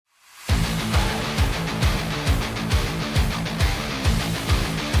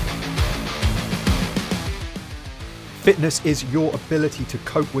Fitness is your ability to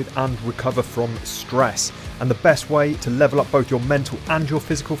cope with and recover from stress. And the best way to level up both your mental and your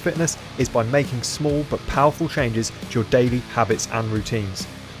physical fitness is by making small but powerful changes to your daily habits and routines.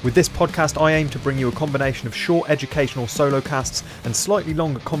 With this podcast, I aim to bring you a combination of short educational solo casts and slightly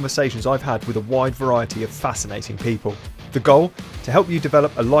longer conversations I've had with a wide variety of fascinating people. The goal? To help you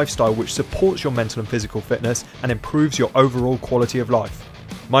develop a lifestyle which supports your mental and physical fitness and improves your overall quality of life.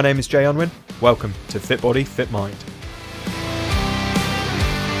 My name is Jay Unwin. Welcome to Fit Body, Fit Mind.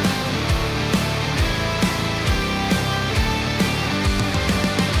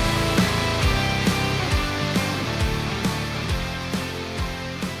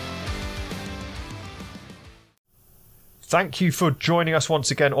 Thank you for joining us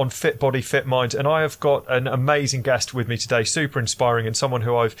once again on Fit Body, Fit Mind. And I have got an amazing guest with me today, super inspiring, and someone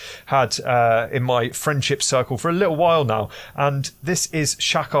who I've had in my friendship circle for a little while now. And this is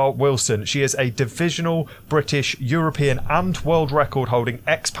Shakar Wilson. She is a divisional British, European and world record holding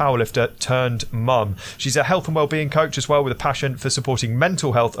ex-powerlifter turned mum. She's a health and wellbeing coach as well, with a passion for supporting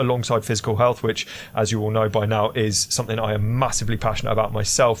mental health alongside physical health, which, as you all know by now, is something I am massively passionate about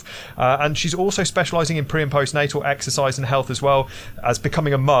myself. And she's also specialising in pre and postnatal exercise and health, as well as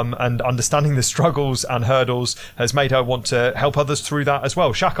becoming a mum, and understanding the struggles and hurdles has made her want to help others through that as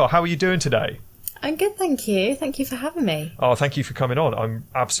well. Shakar, how are you doing today? I'm good, thank you. Thank you for having me. Oh, thank you for coming on. I'm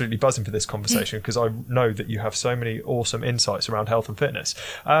absolutely buzzing for this conversation because I know that you have so many awesome insights around health and fitness.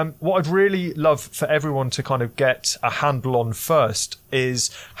 What I'd really love for everyone to kind of get a handle on first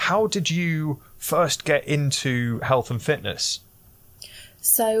is, how did you first get into health and fitness?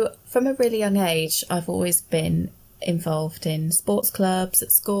 So from a really young age, I've always been involved in sports clubs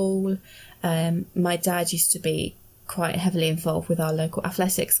at school. My dad used to be quite heavily involved with our local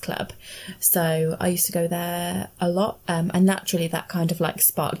athletics club, so I used to go there a lot, and naturally that kind of like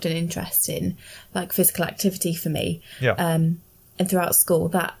sparked an interest in like physical activity for me. And throughout school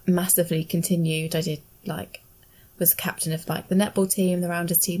that massively continued. I did was captain of like the netball team, the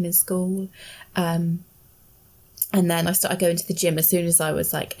rounders team in school, and then I started going to the gym as soon as I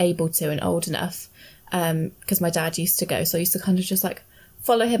was like able to and old enough, because my dad used to go, so I used to kind of just like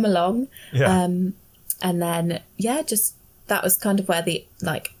follow him along. And then just that was kind of where the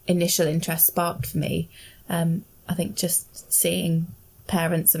like initial interest sparked for me. I think just seeing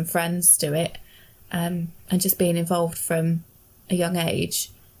parents and friends do it, and just being involved from a young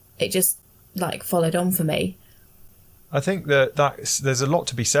age, it just like followed on for me. I think there's a lot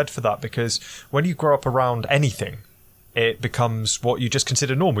to be said for that, because when you grow up around anything, it becomes what you just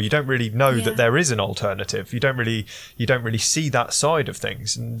consider normal. You don't really know that there is an alternative. You don't really see that side of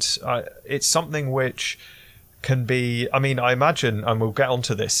things, and it's something which can be. I mean, I imagine, and we'll get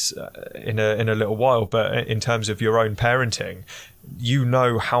onto this in a little while, but in terms of your own parenting, you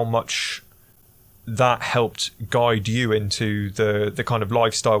know how much that helped guide you into the kind of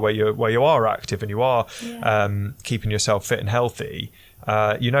lifestyle where you are active and you are keeping yourself fit and healthy.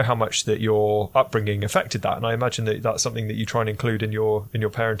 You know how much that your upbringing affected that, and I imagine that that's something that you try and include in your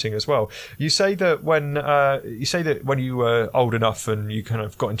parenting as well. You say that when you were old enough and you kind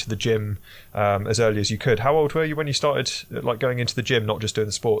of got into the gym as early as you could. How old were you when you started like going into the gym, not just doing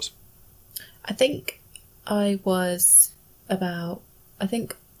the sports? I think I was about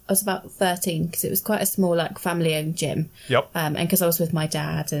 13, because it was quite a small like family owned gym. And because I was with my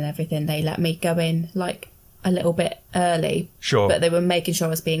dad and everything, they let me go in like a little bit early, but they were making sure I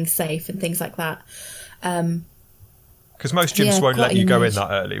was being safe and things like that. Because most gyms won't let you go in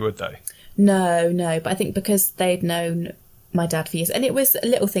that early, would they? No, but I think because they'd known my dad for years, and it was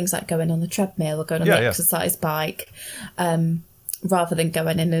little things like going on the treadmill or going on the exercise bike, rather than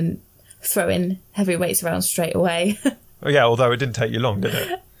going in and throwing heavy weights around straight away. Although it didn't take you long, did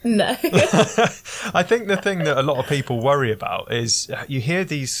it? No. I think the thing that a lot of people worry about is you hear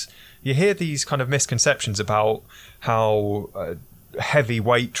these kind of misconceptions about how heavy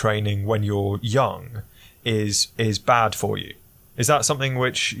weight training when you're young is bad for you. Is that something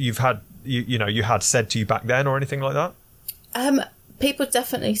which you've had you had said to you back then, or anything like that? People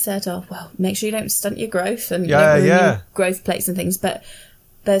definitely said, "Oh, well, make sure you don't stunt your growth and ruin your growth plates and things." But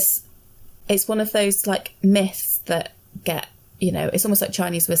it's one of those like myths that get. It's almost like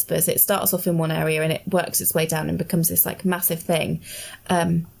Chinese whispers. It starts off in one area and it works its way down and becomes this like massive thing.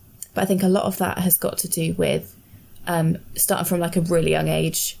 But I think a lot of that has got to do with starting from like a really young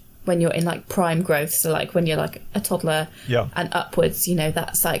age, when you're in like prime growth. So like when you're like a toddler and upwards,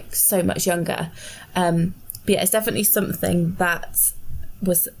 that's like so much younger. But it's definitely something that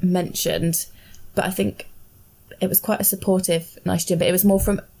was mentioned. But I think it was quite a supportive, nice gym. But it was more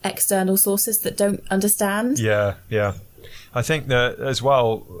from external sources that don't understand. Yeah. I think that as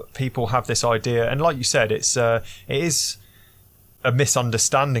well, people have this idea, and like you said, it is a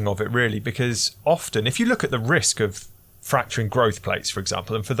misunderstanding of it, really, because often, if you look at the risk of fracturing growth plates, for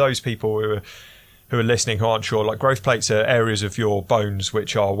example, and for those people who are listening who aren't sure, like, growth plates are areas of your bones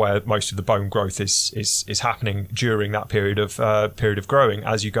which are where most of the bone growth is happening during that period of growing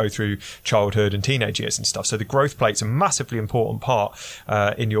as you go through childhood and teenage years and stuff. So the growth plates are a massively important part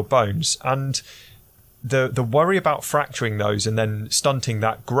in your bones, and the worry about fracturing those and then stunting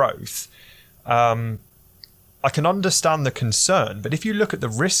that growth, I can understand the concern, but if you look at the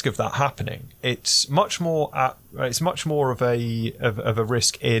risk of that happening, it's much more of a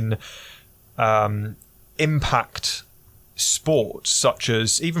risk in impact sports, such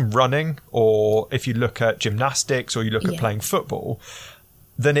as even running, or if you look at gymnastics or you look at playing football,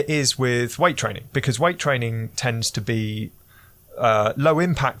 than it is with weight training, because weight training tends to be low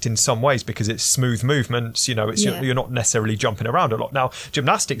impact in some ways because it's smooth movements, you're not necessarily jumping around a lot. Now,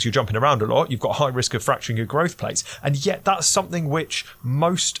 gymnastics, you're jumping around a lot, you've got a high risk of fracturing your growth plates, and yet that's something which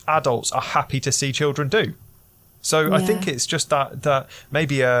most adults are happy to see children do. So I think it's just that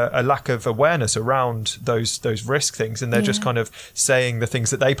maybe a lack of awareness around those risk things, and they're just kind of saying the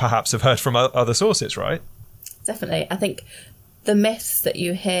things that they perhaps have heard from other sources, right? Definitely. I think the myths that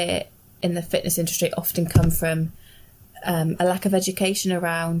you hear in the fitness industry often come from a lack of education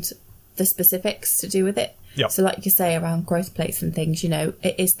around the specifics to do with it. Yep. So like you say, around growth plates and things,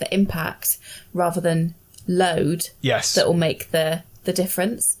 it is the impact rather than load that will make the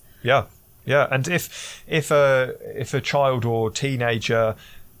difference. Yeah. Yeah. And if a child or teenager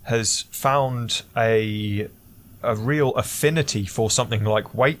has found a real affinity for something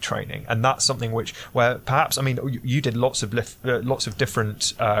like weight training, and that's something where perhaps, I mean, you did lots of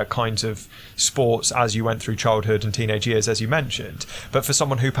different kinds of sports as you went through childhood and teenage years, as you mentioned, but for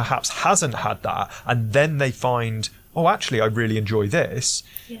someone who perhaps hasn't had that, and then they find, oh, actually I really enjoy this,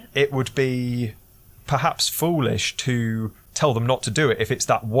 it would be perhaps foolish to tell them not to do it if it's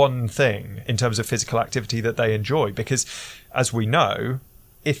that one thing in terms of physical activity that they enjoy, because as we know,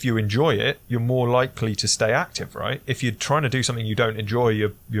 if you enjoy it, you're more likely to stay active, right? If you're trying to do something you don't enjoy,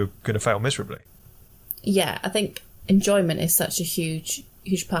 you're going to fail miserably. Yeah, I think enjoyment is such a huge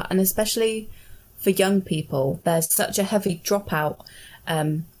part, and especially for young people, there's such a heavy dropout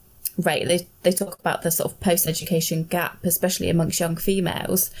rate. They talk about the sort of post-education gap, especially amongst young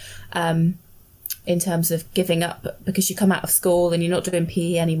females, in terms of giving up because you come out of school and you're not doing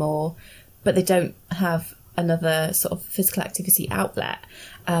PE anymore, but they don't have another sort of physical activity outlet.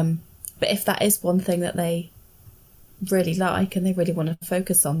 But if that is one thing that they really like and they really want to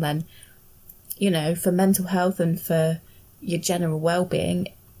focus on, then, for mental health and for your general well-being,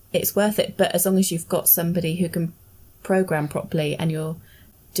 it's worth it. But as long as you've got somebody who can program properly and you're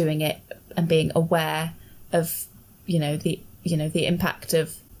doing it and being aware of, the impact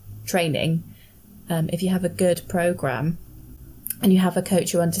of training, if you have a good program and you have a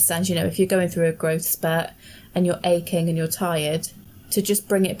coach who understands, if you're going through a growth spurt and you're aching and you're tired, to just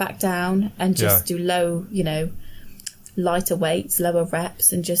bring it back down and just do low, lighter weights, lower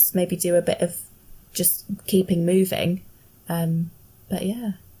reps, and just maybe do a bit of just keeping moving. But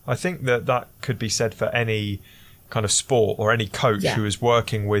yeah. I think that could be said for any kind of sport or any coach who is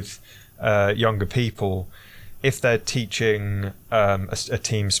working with younger people. If they're teaching a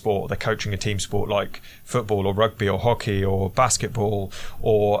team sport, they're coaching a team sport like football or rugby or hockey or basketball,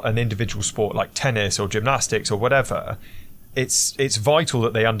 or an individual sport like tennis or gymnastics or whatever, it's vital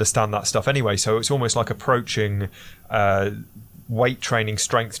that they understand that stuff anyway. So it's almost like approaching weight training,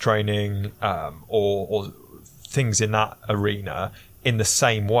 strength training, or things in that arena in the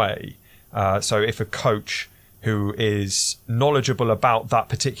same way. So if a coach who is knowledgeable about that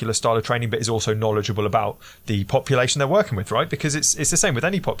particular style of training, but is also knowledgeable about the population they're working with, right? Because it's the same with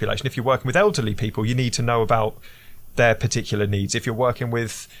any population. If you're working with elderly people, you need to know about their particular needs. If you're working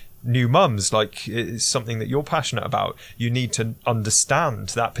with new mums, like it's something that you're passionate about, you need to understand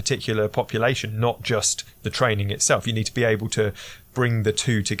that particular population, not just the training itself. You need to be able to bring the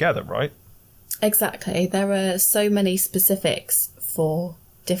two together, right? Exactly. There are so many specifics for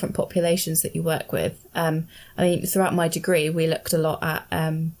different populations that you work with. I mean, throughout my degree, we looked a lot at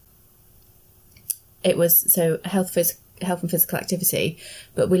health and physical activity,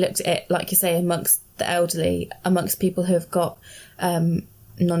 but we looked at it, like you say, amongst the elderly, amongst people who have got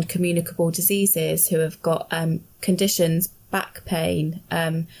non-communicable diseases, who have got conditions, back pain,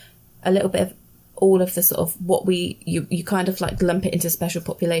 a little bit of all of the sort of what you kind of like lump it into special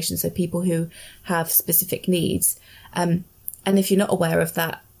populations, so people who have specific needs. And if you're not aware of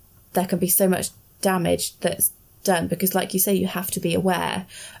that, there can be so much damage that's done, because like you say, you have to be aware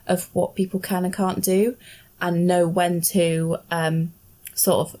of what people can and can't do. and know when to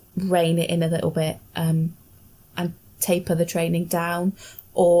sort of rein it in a little bit and taper the training down.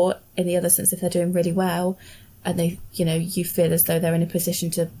 Or in the other sense, if they're doing really well and they, you know, you feel as though they're in a position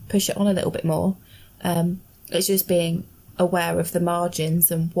to push it on a little bit more. It's just being aware of the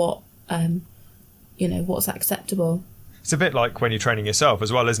margins and what, you know, what's acceptable. It's a bit like when you're training yourself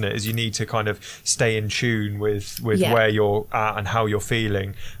as well, isn't it? Is you need to kind of stay in tune with where you're at and how you're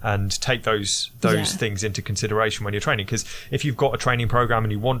feeling, and take those things into consideration when you're training. Because if you've got a training program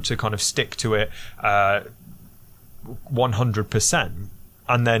and you want to kind of stick to it 100%,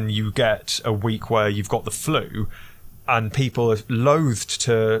 and then you get a week where you've got the flu, and people are loathed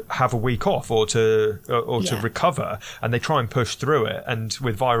to have a week off or to recover, and they try and push through it. And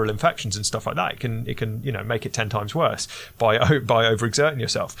with viral infections and stuff like that, it can you know, make it 10 times worse by overexerting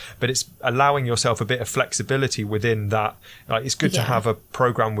yourself. But it's allowing yourself a bit of flexibility within that. Like, it's good to have a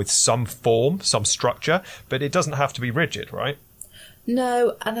program with some form, some structure, but it doesn't have to be rigid, right?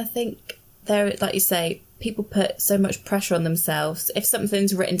 No, and I think there, like you say, people put so much pressure on themselves. If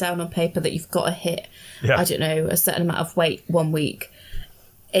something's written down on paper that you've got to hit, I don't know, a certain amount of weight 1 week,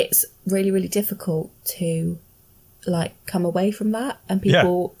 it's really, really difficult to like come away from that, and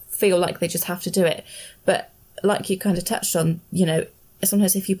people feel like they just have to do it. But like you kind of touched on, you know,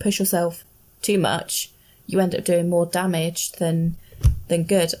 sometimes if you push yourself too much, you end up doing more damage than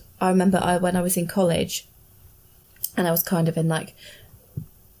good. I remember when I was in college and I was kind of in like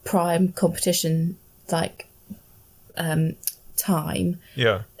prime competition like time,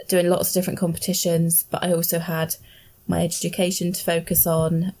 doing lots of different competitions, but I also had my education to focus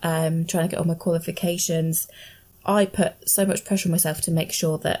on, trying to get all my qualifications. I put so much pressure on myself to make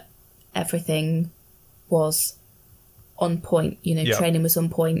sure that everything was on point, you know, training was on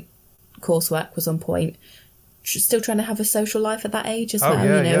point, coursework was on point, still trying to have a social life at that age as well.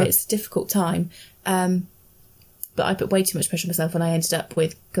 You know, it's a difficult time, but I put way too much pressure on myself, and I ended up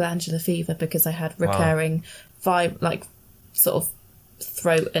with glandular fever because I had recurring sort of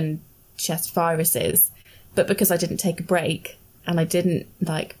throat and chest viruses. But because I didn't take a break and I didn't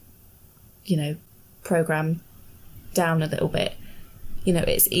program down a little bit, you know,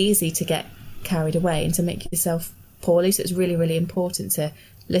 it's easy to get carried away and to make yourself poorly. So it's really, really important to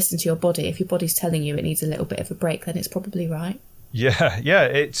listen to your body. If your body's telling you it needs a little bit of a break, then it's probably right. Yeah,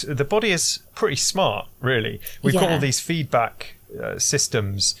 the body is pretty smart, really. We've got all these feedback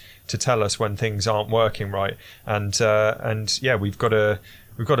systems to tell us when things aren't working right, and we've got to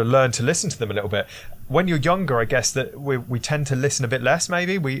learn to listen to them a little bit. When you're younger, I guess that we tend to listen a bit less.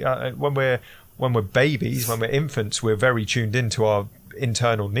 Maybe when we're babies, when we're infants, we're very tuned into our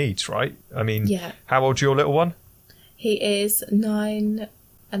internal needs, right? I mean, how old's your little one? He is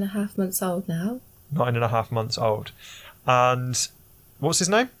 9.5 months old now. 9.5 months old. And what's his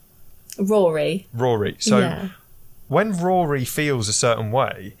name? Rory. So when Rory feels a certain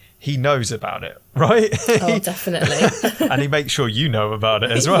way, he knows about it, right? Oh, definitely. And he makes sure you know about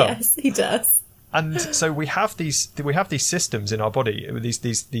it as well. Yes, he does. And so we have these systems in our body,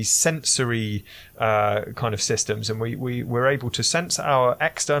 these sensory kind of systems, and we're able to sense our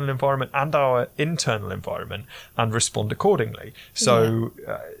external environment and our internal environment and respond accordingly. So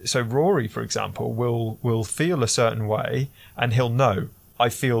so Rory, for example, will feel a certain way, and he'll know, I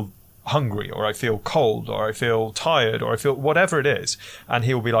feel hungry, or I feel cold, or I feel tired, or I feel whatever it is, and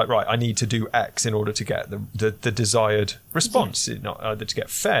he'll be like, right, I need to do X in order to get the desired response, either to get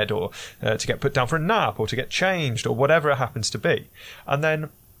fed, or to get put down for a nap, or to get changed, or whatever it happens to be. And then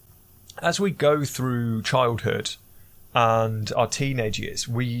as we go through childhood and our teenage years,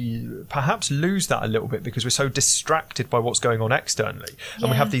 we perhaps lose that a little bit because we're so distracted by what's going on externally,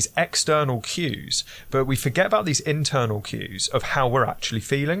 and we have these external cues, but we forget about these internal cues of how we're actually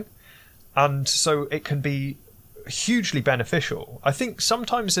feeling. And so it can be hugely beneficial. I think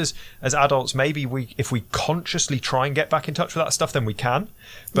sometimes as adults, maybe if we consciously try and get back in touch with that stuff, then we can.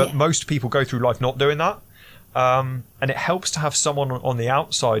 But most people go through life not doing that. And it helps to have someone on the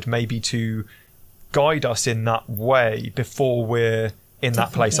outside maybe to guide us in that way before we're in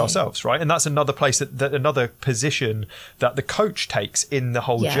that place ourselves, right? And that's another place that another position that the coach takes in the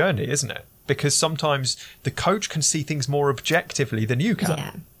whole journey, isn't it? Because sometimes the coach can see things more objectively than you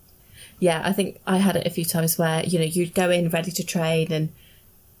can. Yeah, I think I had it a few times where, you know, you'd go in ready to train and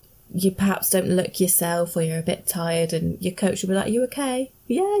you perhaps don't look yourself, or you're a bit tired, and your coach will be like, "Are you okay?"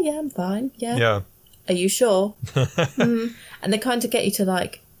 Yeah, I'm fine. Yeah. Are you sure? And they kind of get you to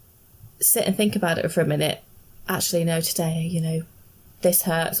like sit and think about it for a minute. Actually, no, today, you know, this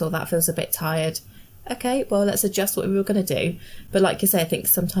hurts, or that feels a bit tired. Okay, well, let's adjust what we were going to do. But like you say, I think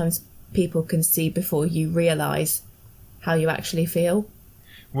sometimes people can see before you realise how you actually feel.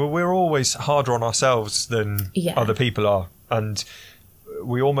 Well, we're always harder on ourselves than other people are, and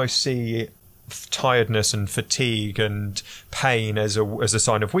we almost see tiredness and fatigue and pain as a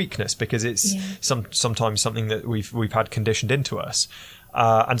sign of weakness, because it's sometimes something that we've had conditioned into us,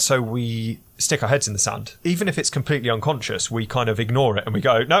 and so we stick our heads in the sand, even if it's completely unconscious. We kind of ignore it and we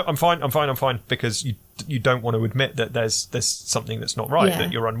go, no, I'm fine, because you don't want to admit that there's something that's not right,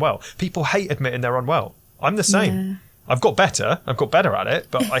 that you're unwell. People hate admitting they're unwell. I'm the same. I've got better at it,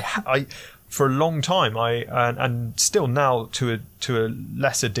 but I for a long time, and still now to a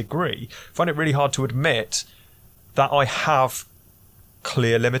lesser degree, find it really hard to admit that I have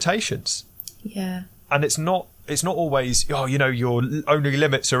clear limitations. Yeah. And it's not always, your only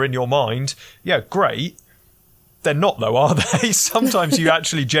limits are in your mind. Yeah, great. They're not, though, are they? Sometimes you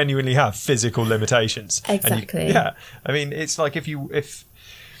actually genuinely have physical limitations. Exactly. I mean, it's like if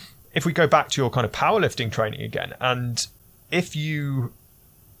we go back to your kind of powerlifting training again, and if you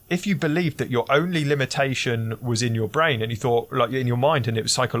believed that your only limitation was in your brain, and you thought, like, in your mind, and it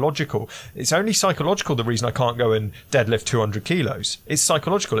was psychological, it's only psychological, the reason I can't go and deadlift 200 kilos. It's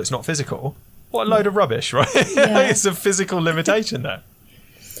psychological, it's not physical. What a load of rubbish, right? Yeah. It's a physical limitation there.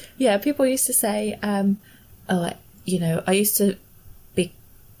 Yeah, people used to say, I used to be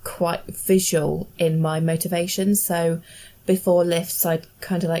quite visual in my motivation. So before lifts, I'd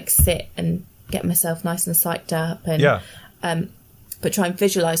kind of like sit and get myself nice and psyched up, and but try and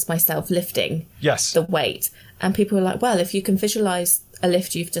visualise myself lifting the weight. And people were like, well, if you can visualise a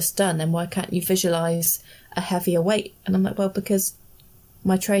lift you've just done, then why can't you visualise a heavier weight? And I'm like, well, because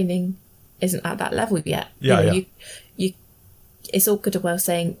my training isn't at that level yet. It's all good and well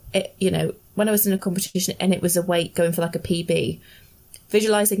saying it, when I was in a competition and it was a weight going for like a PB,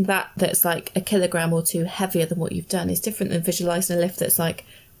 visualising that's like a kilogram or two heavier than what you've done is different than visualising a lift that's like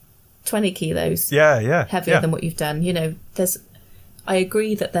 20 kilos heavier than what you've done. I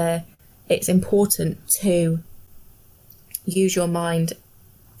agree that it's important to use your mind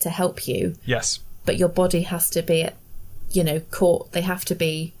to help you. Yes. But your body has to be, they have to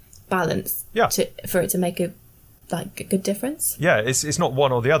be balanced for it to make a good difference. Yeah, it's not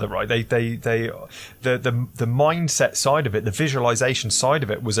one or the other, right? The mindset side of it, the visualization side of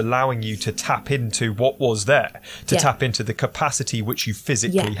it, was allowing you to tap into what was there, to tap into the capacity which you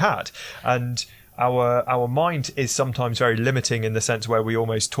physically had. And our mind is sometimes very limiting in the sense where we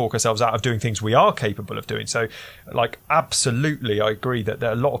almost talk ourselves out of doing things we are capable of doing. So, like, absolutely, I agree that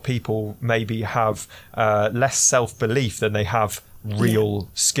a lot of people maybe have less self-belief than they have real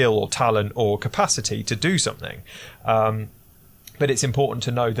skill or talent or capacity to do something. But it's important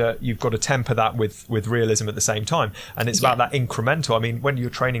to know that you've got to temper that with realism at the same time. And it's about that incremental. I mean, when you're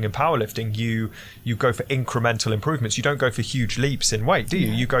training in powerlifting, you go for incremental improvements. You don't go for huge leaps in weight, do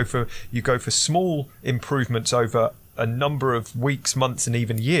you? No. You go for small improvements over a number of weeks, months, and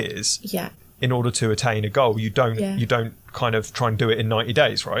even years. Yeah. In order to attain a goal. You don't kind of try and do it in 90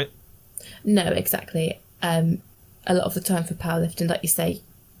 days, right? No, exactly. A lot of the time for powerlifting, like you say,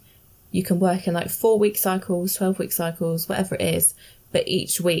 you can work in like 4-week cycles, 12-week cycles, whatever it is, but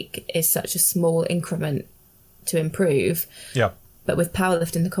each week is such a small increment to improve. Yeah. But with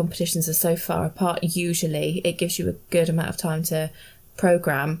powerlifting, the competitions are so far apart, usually it gives you a good amount of time to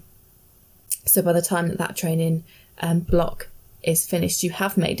program. So by the time that training block is finished, you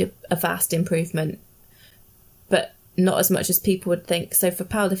have made a vast improvement, but not as much as people would think. So for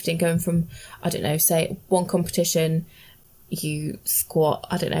powerlifting, going from, I don't know, say one competition, you squat,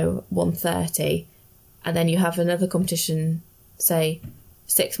 130, and then you have another competition, say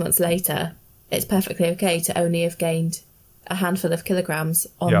 6 months later, it's perfectly okay to only have gained a handful of kilograms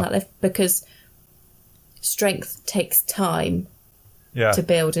on that lift, because strength takes time to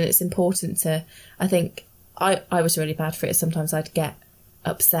build, and it's important to, I think, I was really bad for it. Sometimes I'd get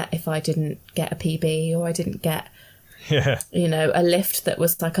upset if I didn't get a PB, or I didn't get a lift that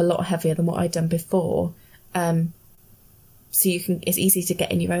was like a lot heavier than what I'd done before. So it's easy to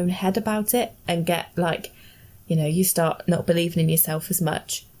get in your own head about it and get like, you start not believing in yourself as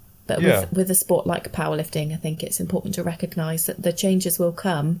much. But with a sport like powerlifting, I think it's important to recognise that the changes will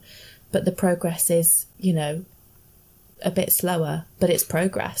come, but the progress is, a bit slower, but it's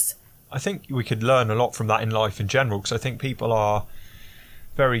progress. I think we could learn a lot from that in life in general, because I think people are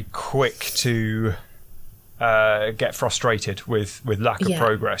very quick to get frustrated with lack of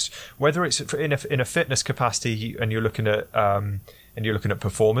progress, whether it's in a fitness capacity and you're looking at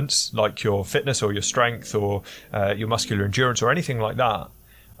performance, like your fitness or your strength or your muscular endurance or anything like that,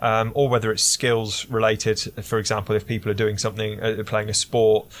 or whether it's skills related. For example, if people are doing something, playing a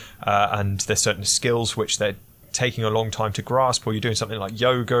sport, and there's certain skills which they're taking a long time to grasp, or you're doing something like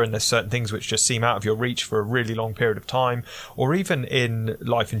yoga and there's certain things which just seem out of your reach for a really long period of time, or even in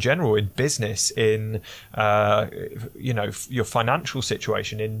life in general, in business, in your financial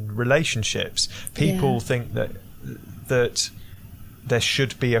situation, in relationships, people think that there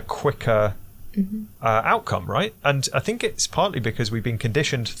should be a quicker outcome, right? And I think it's partly because we've been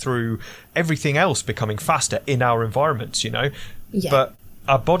conditioned through everything else becoming faster in our environments, but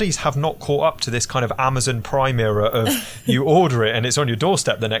our bodies have not caught up to this kind of Amazon Prime era of you order it and it's on your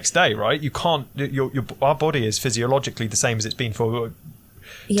doorstep the next day, right? You can't. Our body is physiologically the same as it's been for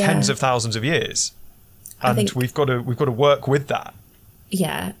tens of thousands of years, and we've got to work with that.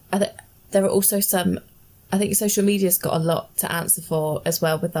 Yeah, there are also some. I think social media's got a lot to answer for as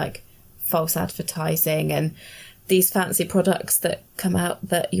well, with like false advertising and these fancy products that come out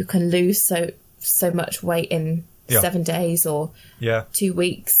that you can lose so much weight in 7 days or 2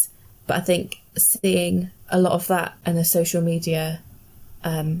 weeks. But I think seeing a lot of that and the social media,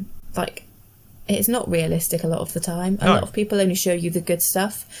 it's not realistic a lot of the time. A lot of people only show you the good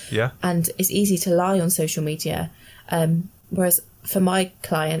stuff. Yeah. And it's easy to lie on social media. Whereas for my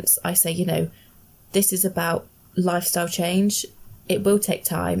clients, I say, this is about lifestyle change. It will take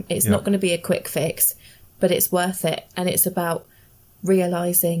time. It's not going to be a quick fix, but it's worth it. And it's about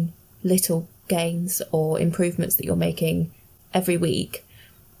realising little gains or improvements that you're making every week.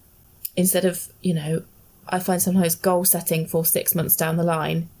 Instead of, I find sometimes goal setting for 6 months down the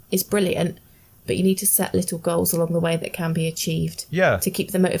line is brilliant, but you need to set little goals along the way that can be achieved to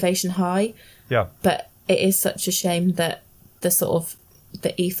keep the motivation high. Yeah. But it is such a shame that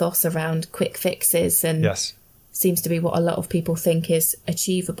the ethos around quick fixes and seems to be what a lot of people think is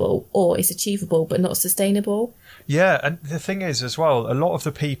achievable, or is achievable but not sustainable. Yeah, and the thing is as well, a lot of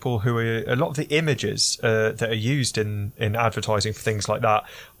the images that are used in advertising for things like that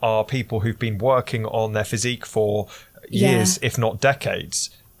are people who've been working on their physique for years, if not decades.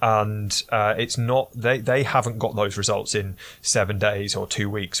 And it's not they haven't got those results in 7 days or 2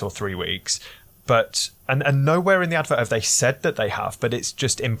 weeks or 3 weeks. But and nowhere in the advert have they said that they have, but it's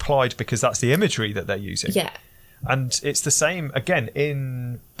just implied because that's the imagery that they're using. Yeah. And it's the same, again,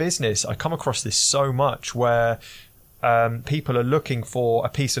 in business. I come across this so much where people are looking for a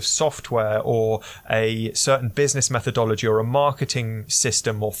piece of software or a certain business methodology or a marketing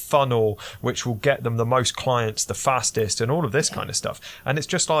system or funnel which will get them the most clients the fastest and all of this kind of stuff. And it's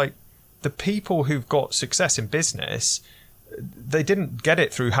just like the people who've got success in business, they didn't get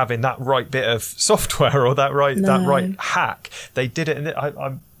it through having that right bit of software or that right hack. They did it.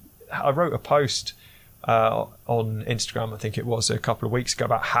 And I wrote a post on Instagram, I think it was a couple of weeks ago,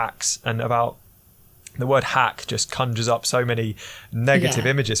 about hacks, and about the word hack just conjures up so many negative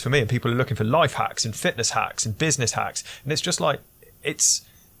images for me, and people are looking for life hacks and fitness hacks and business hacks, and it's just like it's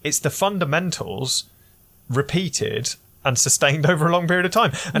the fundamentals repeated and sustained over a long period of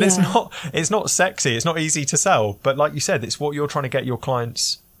time, and it's not sexy, it's not easy to sell, but like you said, it's what you're trying to get your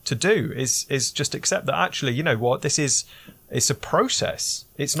clients to do is just accept that actually, you know what, it's a process.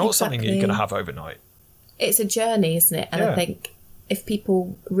 It's not something you're going to have overnight. It's a journey, isn't it? And I think if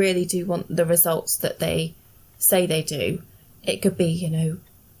people really do want the results that they say they do, it could be,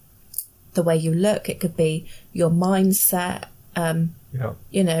 the way you look, it could be your mindset,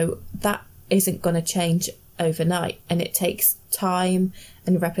 that isn't going to change overnight, and it takes time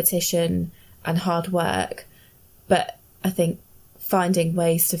and repetition and hard work. But I think finding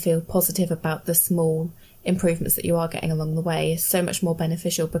ways to feel positive about the small improvements that you are getting along the way is so much more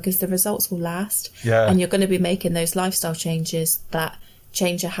beneficial, because the results will last, and you're going to be making those lifestyle changes that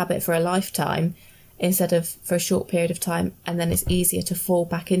change a habit for a lifetime instead of for a short period of time, and then it's easier to fall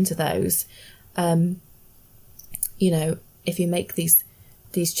back into those. If you make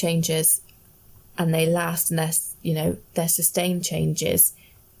these changes and they last, and they're sustained changes,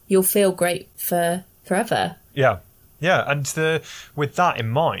 you'll feel great for forever. And with that in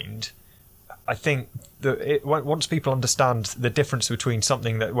mind, I think that once people understand the difference between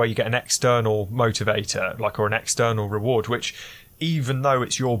something where you get an external motivator, or an external reward, which, even though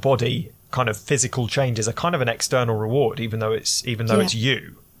it's your body, kind of physical changes are kind of an external reward, even though it's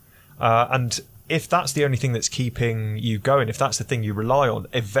you. And if that's the only thing that's keeping you going, if that's the thing you rely on,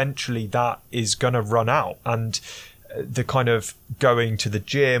 eventually that is going to run out. And the kind of going to the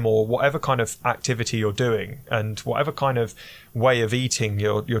gym or whatever kind of activity you're doing and whatever kind of way of eating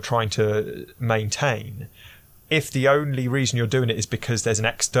you're trying to maintain, if the only reason you're doing it is because there's an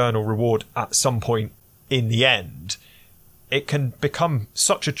external reward at some point in the end, it can become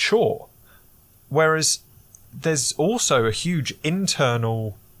such a chore. Whereas there's also a huge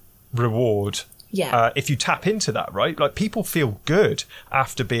internal reward if you tap into that, right? Like, people feel good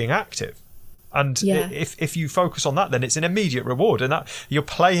after being active. And Yeah. if you focus on that, then it's an immediate reward, and that you're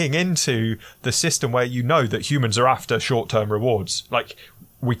playing into the system where you know that humans are after short-term rewards. Like,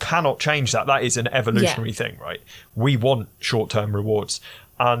 we cannot change that. That is an evolutionary thing, right? We want short-term rewards,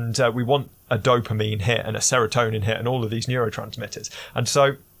 and we want a dopamine hit and a serotonin hit and all of these neurotransmitters. And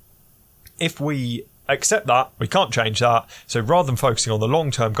so if we accept that, we can't change that. So rather than focusing on the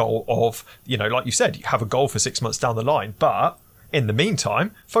long-term goal of, like you said, you have a goal for 6 months down the line, but in the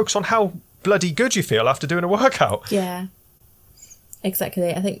meantime, focus on how bloody good you feel after doing a workout. Yeah,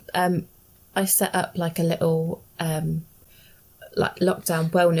 exactly. I think I set up like a little like lockdown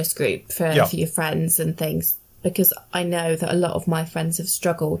wellness group for a few friends and things, because I know that a lot of my friends have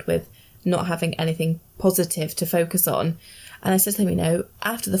struggled with not having anything positive to focus on. And I said to them,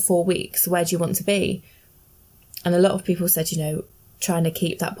 after the 4 weeks, where do you want to be? And a lot of people said, trying to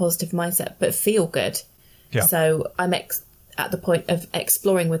keep that positive mindset, but feel good. Yeah. So I'm at the point of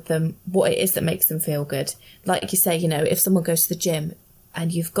exploring with them what it is that makes them feel good. Like you say, if someone goes to the gym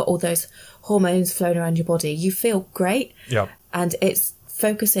and you've got all those hormones flowing around your body, you feel great. Yeah. And it's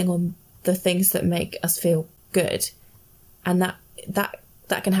focusing on the things that make us feel good. And that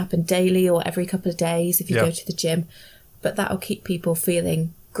can happen daily or every couple of days if you go to the gym. But that'll keep people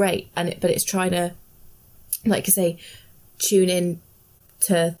feeling great. But it's trying to, like you say, tune in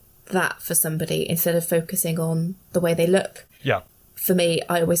to that for somebody instead of focusing on the way they look. Yeah. For me,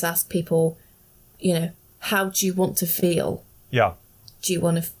 I always ask people, how do you want to feel? Yeah. Do you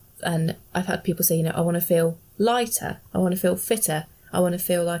want to, and I've had people say, I want to feel lighter. I want to feel fitter. I want to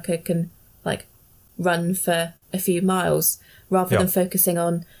feel like I can run for a few miles, rather than focusing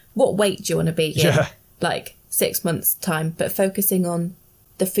on what weight do you want to be in, 6 months time, but focusing on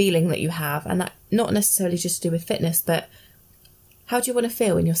the feeling that you have. And that not necessarily just to do with fitness, but how do you want to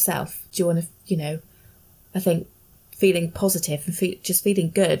feel in yourself? Do you want to, I think feeling positive and just feeling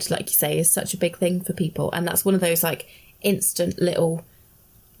good, like you say, is such a big thing for people. And that's one of those instant little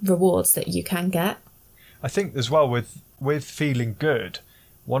rewards that you can get. I think as well with feeling good,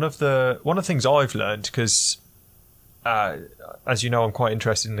 one of the things I've learned, because as you know, I'm quite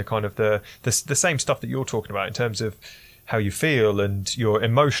interested in the kind of the same stuff that you're talking about in terms of how you feel and your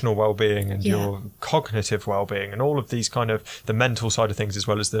emotional well-being and your cognitive well-being and all of these kind of the mental side of things as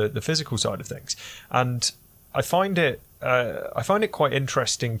well as the physical side of things. And I find it quite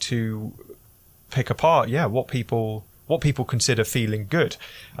interesting to pick apart what people consider feeling good,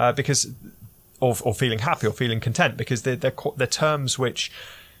 because or feeling happy or feeling content, because they're terms which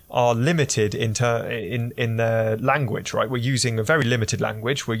are limited in their language, right? We're using a very limited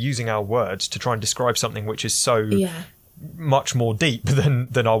language. We're using our words to try and describe something which is so much more deep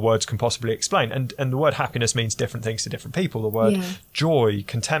than our words can possibly explain. And the word happiness means different things to different people. The word joy,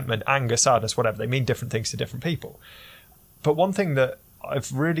 contentment, anger, sadness, whatever, they mean different things to different people. But one thing that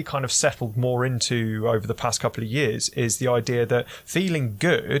I've really kind of settled more into over the past couple of years is the idea that feeling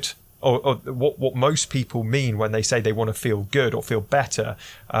good, or what most people mean when they say they want to feel good or feel better,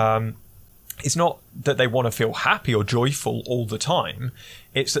 it's not that they want to feel happy or joyful all the time.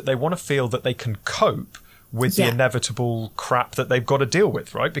 It's that they want to feel that they can cope with the inevitable crap that they've got to deal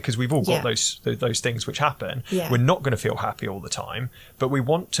with, right? Because we've all got those things which happen. Yeah. We're not going to feel happy all the time, but we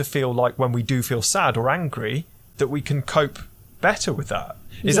want to feel like when we do feel sad or angry, that we can cope better with that.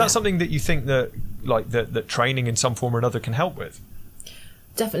 Is that something that you think that that training in some form or another can help with?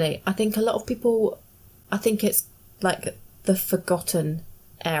 Definitely. I think a lot of people, I think it's the forgotten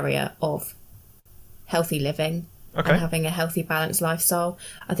area of healthy living and having a healthy, balanced lifestyle.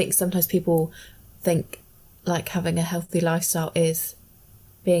 I think sometimes people think having a healthy lifestyle is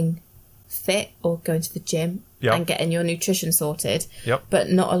being fit or going to the gym and getting your nutrition sorted. Yep. But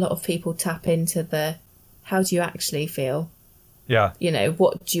not a lot of people tap into the, how do you actually feel? Yeah.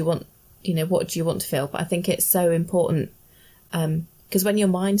 What do you want? What do you want to feel? But I think it's so important, because when your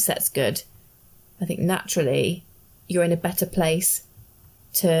mindset's good, I think naturally you're in a better place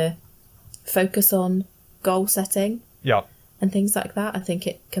to focus on goal setting. Yeah. And things like that. I think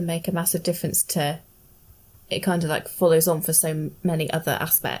it can make a massive difference to, it kind of follows on for so many other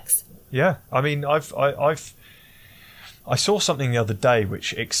aspects. Yeah. I mean, I saw something the other day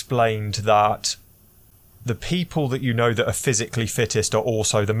which explained that the people that that are physically fittest are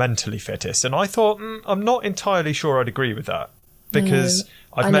also the mentally fittest. And I thought, I'm not entirely sure I'd agree with that, because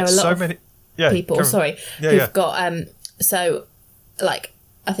I've met so many people, who've got, so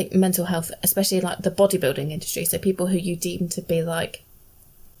I think mental health, especially the bodybuilding industry. So people who you deem to be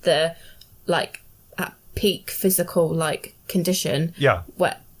the at peak physical condition. Yeah.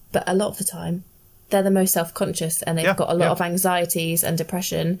 But a lot of the time they're the most self-conscious, and they've got a lot of anxieties and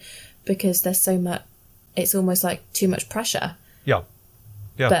depression because there's so much, it's almost too much pressure. Yeah.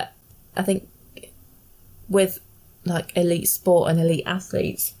 Yeah. But I think with like elite sport and elite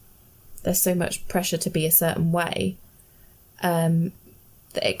athletes, there's so much pressure to be a certain way, that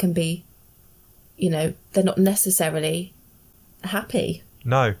it can be, they're not necessarily happy.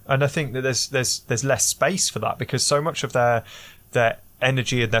 No, and I think that there's less space for that, because so much of their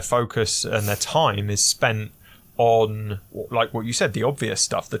energy and their focus and their time is spent on, like what you said, the obvious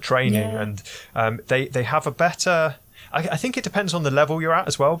stuff, the training, and they have a better. I think it depends on the level you're at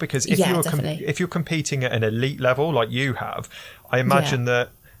as well, because if you're competing at an elite level like you have, I imagine that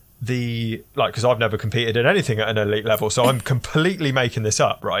because I've never competed in anything at an elite level, so I'm completely making this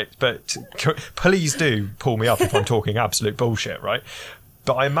up, right? But please do pull me up if I'm talking absolute bullshit, right?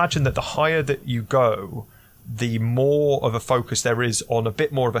 But I imagine that the higher that you go, the more of a focus there is on a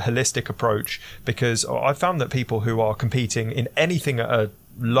bit more of a holistic approach, because I found that people who are competing in anything at a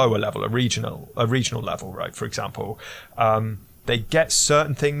lower level, a regional level, right, for example, they get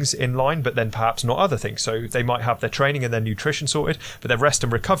certain things in line, but then perhaps not other things. So they might have their training and their nutrition sorted, but their rest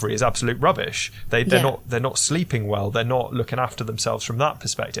and recovery is absolute rubbish. They're not sleeping well. They're not looking after themselves from that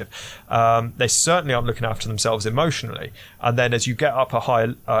perspective. They certainly aren't looking after themselves emotionally. And then as you get up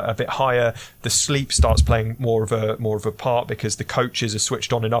a bit higher, the sleep starts playing more of a part, because the coaches are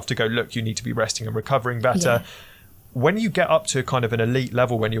switched on enough to go, look, you need to be resting and recovering better. When you get up to kind of an elite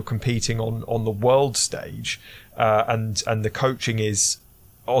level, when you're competing on the world stage, and the coaching is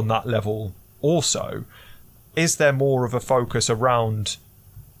on that level also, is there more of a focus around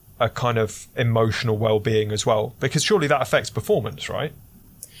a kind of emotional well-being as well? Because surely that affects performance, right?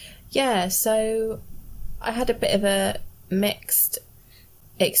 Yeah, so I had a bit of a mixed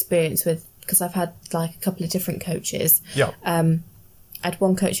experience because I've had like a couple of different coaches. Yeah. I had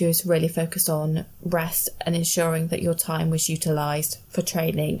one coach who was really focused on rest and ensuring that your time was utilised for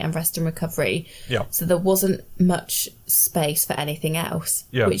training and rest and recovery. Yeah. So there wasn't much space for anything else,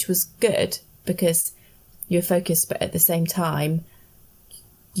 which was good because you were focused, but at the same time,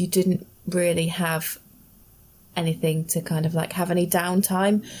 you didn't really have anything to kind of like have any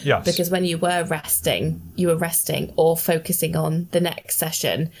downtime. Yes. Because when you were resting or focusing on the next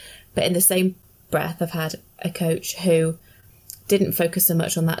session. But in the same breath, I've had a coach who didn't focus so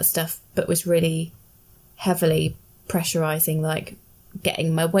much on that stuff, but was really heavily pressurizing, like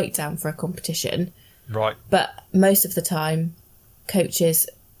getting my weight down for a competition. Right. But most of the time, coaches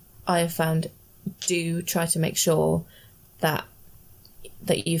I have found do try to make sure that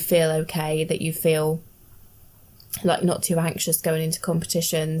you feel okay, that you feel like not too anxious going into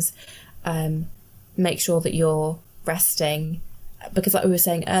competitions. Make sure that you're resting, because like we were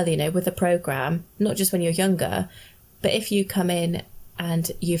saying earlier, with the program, not just when you're younger, but if you come in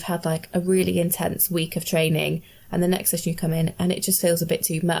and you've had like a really intense week of training and the next session you come in and it just feels a bit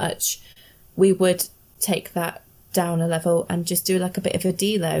too much, we would take that down a level and just do like a bit of a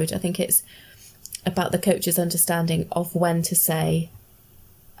deload. I think it's about the coach's understanding of when to say,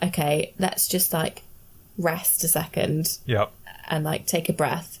 okay, let's just like rest a second. Yeah. And like take a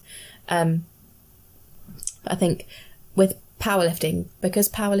breath. I think with powerlifting, because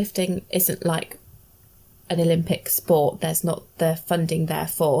powerlifting isn't like an Olympic sport, there's not the funding there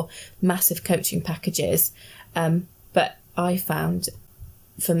for massive coaching packages. But I found,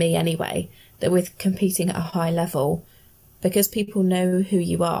 for me anyway, that with competing at a high level, because people know who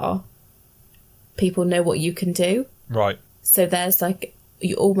you are, people know what you can do. Right. So there's like,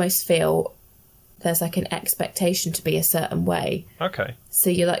 you almost feel there's like an expectation to be a certain way. Okay. So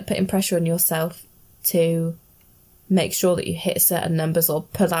you're like putting pressure on yourself to make sure that you hit certain numbers or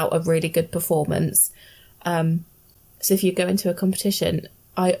pull out a really good performance. So if you go into a competition,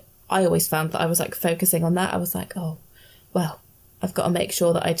 I always found that I was like focusing on that. I was like, oh, well, I've got to make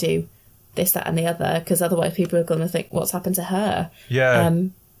sure that I do this, that and the other, because otherwise people are going to think, what's happened to her? Yeah.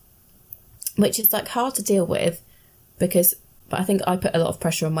 Which is like hard to deal with, but I think I put a lot of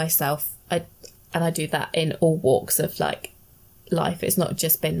pressure on myself. And I do that in all walks of like life. It's not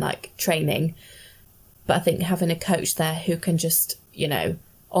just been like training, but I think having a coach there who can just,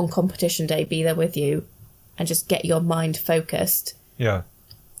 on competition day, be there with you and just get your mind focused. Yeah.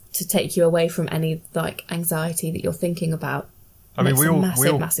 To take you away from any like anxiety that you're thinking about. I mean,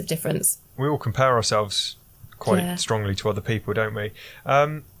 massive difference. We all compare ourselves quite strongly to other people, don't we?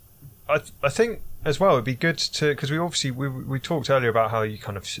 I think as well, it'd be good to, because we talked earlier about how you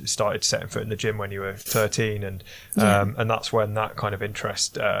kind of started setting foot in the gym when you were 13, and that's when that kind of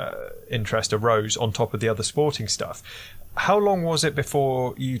interest arose on top of the other sporting stuff. How long was it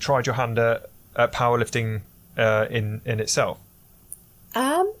before you tried your hand at powerlifting in itself?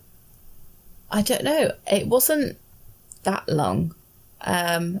 I don't know. It wasn't that long,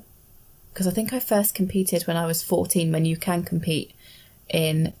 because I think I first competed when I was 14, when you can compete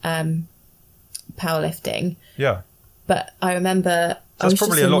in powerlifting. Yeah. But I remember... That's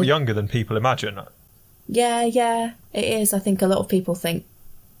probably a lot younger than people imagine. Yeah, it is. I think a lot of people think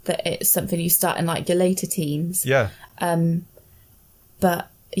that it's something you start in like your later teens. Yeah. But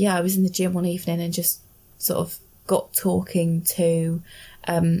yeah, I was in the gym one evening and just sort of got talking to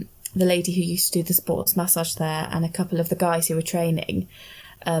the lady who used to do the sports massage there and a couple of the guys who were training.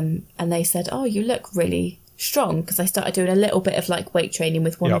 And they said, "Oh, you look really strong," because I started doing a little bit of like weight training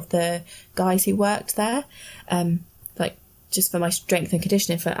with one of the guys who worked there, like just for my strength and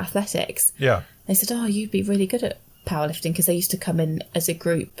conditioning for athletics. Yeah. They said, "Oh, you'd be really good at powerlifting," because they used to come in as a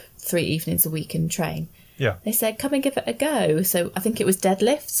group 3 evenings a week and train. Yeah. They said, "Come and give it a go." So I think it was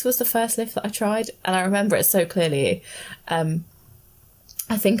deadlifts was the first lift that I tried, and I remember it so clearly.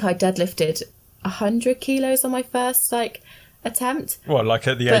 I think I deadlifted 100 kilos on my first attempt. What, like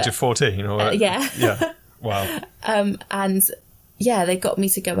at the age of 14? Or yeah. Yeah. Wow. And yeah, they got me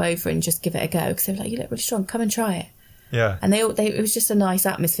to go over and just give it a go because they were like, "You look really strong. Come and try it." Yeah. And it was just a nice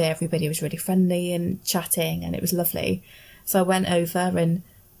atmosphere. Everybody was really friendly and chatting, and it was lovely. So I went over and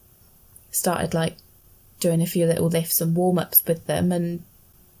started doing a few little lifts and warm-ups with them. And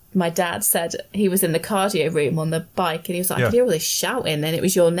my dad said he was in the cardio room on the bike, and he was like, "I could hear all this shouting, and it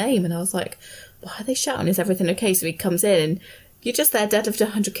was your name." And I was like, "Why are they shouting? Is everything okay?" So he comes in, and you're just there deadlifting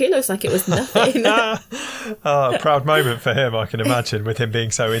 100 kilos like it was nothing. A proud moment for him, I can imagine, with him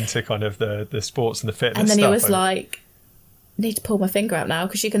being so into kind of the sports and the fitness and then stuff. He was like, "Need to pull my finger out now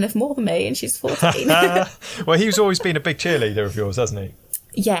because she can lift more than me," and she's 14. Well, he's always been a big cheerleader of yours, hasn't he?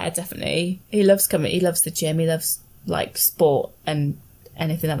 Yeah, definitely. He loves coming. He loves the gym. He loves sport and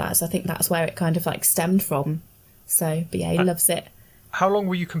anything like that. So I think that's where it kind of stemmed from. So, but yeah, he loves it. How long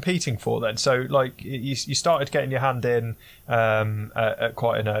were you competing for then? So, you started getting your hand in at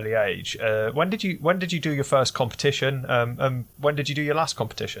quite an early age. When did you do your first competition? When did you do your last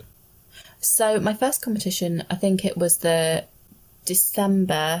competition? So my first competition, I think it was the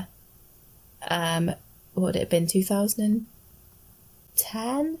December. What would it have been?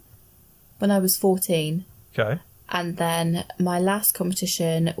 2010, when I was 14. Okay. And then my last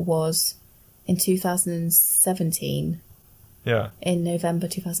competition was in 2017. Yeah. In November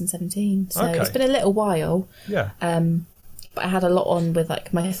 2017. So okay. It's been a little while. Yeah. But I had a lot on with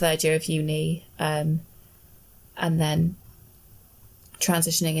my third year of uni, and then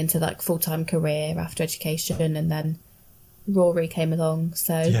transitioning into full-time career after education, and then Rory came along.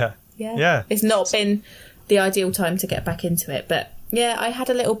 So yeah. It's not been the ideal time to get back into it, but yeah, I had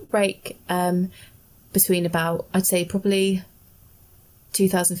a little break between about, I'd say probably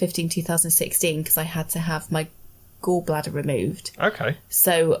 2015, 2016, because I had to have my gallbladder removed. Okay.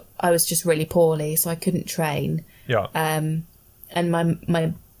 So I was just really poorly, so I couldn't train. Yeah. And my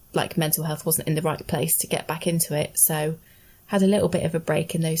mental health wasn't in the right place to get back into it, so had a little bit of a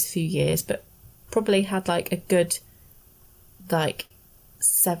break in those few years, but probably had a good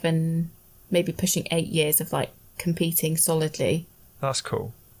 7, maybe pushing 8 years of competing solidly. That's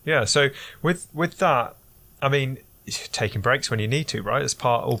cool. Yeah. So with that, I mean, taking breaks when you need to, right? It's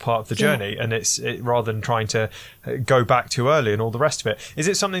all part of the journey, and it's rather than trying to go back too early and all the rest of it. Is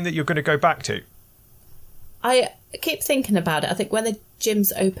it something that you're going to go back to? I keep thinking about it. I think when the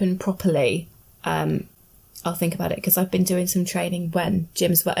gyms open properly, I'll think about it, because I've been doing some training when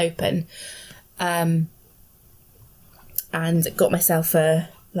gyms were open, and got myself a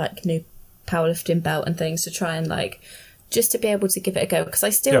new powerlifting belt and things to try and just to be able to give it a go, because I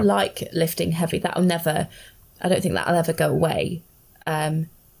still like lifting heavy. I don't think that'll ever go away.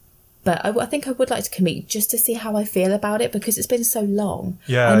 But I think I would like to compete just to see how I feel about it, because it's been so long.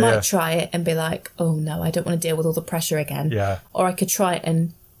 Yeah, I might try it and be like, "Oh no, I don't want to deal with all the pressure again." Yeah. Or I could try it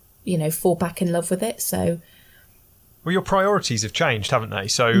and, fall back in love with it. So. Well, your priorities have changed, haven't they?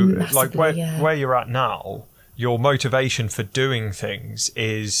 So, massively, where you're at now, your motivation for doing things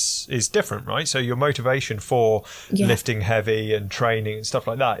is different, right? So your motivation for lifting heavy and training and stuff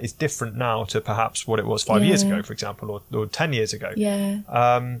like that is different now to perhaps what it was 5 years ago, for example, or 10 years ago. Yeah.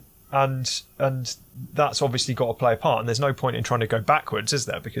 And that's obviously got to play a part, and there's no point in trying to go backwards, is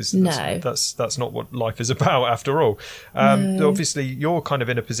there? Because that's not what life is about after all. Obviously you're kind of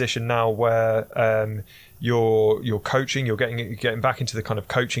in a position now where you're coaching, you're getting back into the kind of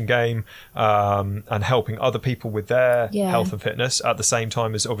coaching game, and helping other people with their health and fitness at the same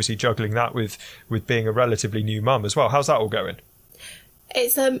time as obviously juggling that with being a relatively new mum as well. How's that all going?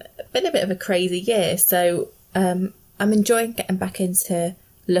 It's been a bit of a crazy year, so I'm enjoying getting back into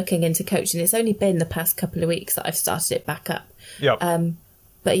looking into coaching. It's only been the past couple of weeks that I've started it back up.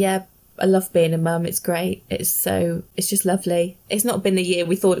 But yeah, I love being a mum. It's great. It's just lovely. It's not been the year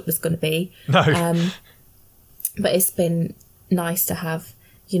we thought it was going to be. No. But it's been nice to have,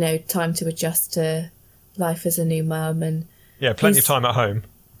 time to adjust to life as a new mum. And yeah, plenty of time at home.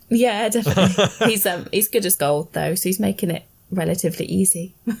 Yeah, definitely. He's good as gold though, so he's making it relatively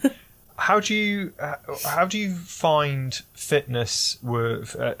easy. How do you find fitness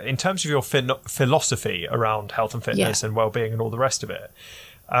in terms of your philosophy around health and fitness and well-being and all the rest of it?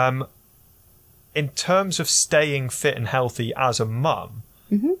 In terms of staying fit and healthy as a mum,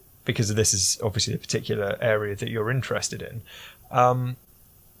 because this is obviously a particular area that you're interested in,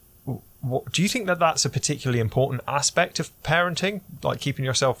 do you think that that's a particularly important aspect of parenting, like keeping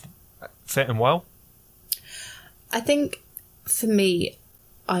yourself fit and well? I think for me,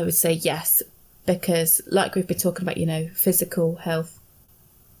 I would say yes, because like we've been talking about, physical health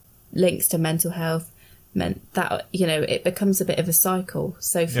links to mental health, meant that, it becomes a bit of a cycle.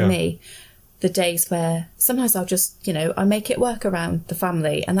 So for me, the days where sometimes I'll just, I make it work around the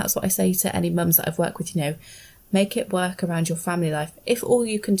family. And that's what I say to any mums that I've worked with, make it work around your family life. If all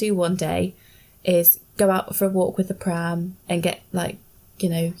you can do one day is go out for a walk with the pram and get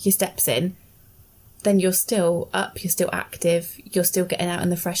your steps in, then you're still up, you're still active, you're still getting out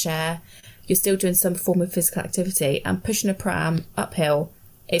in the fresh air, you're still doing some form of physical activity, and pushing a pram uphill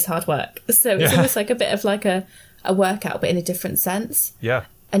is hard work. So it's almost like a bit of like a workout, but in a different sense. Yeah.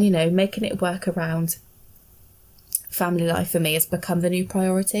 And, making it work around family life for me has become the new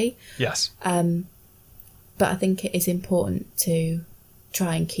priority. Yes. But I think it is important to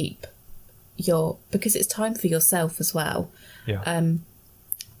try and keep because it's time for yourself as well. Yeah.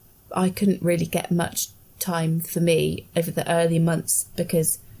 I couldn't really get much time for me over the early months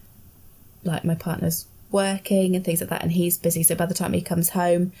because my partner's working and things like that, and he's busy. So by the time he comes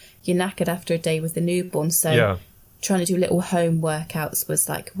home, you're knackered after a day with the newborn. So trying to do little home workouts was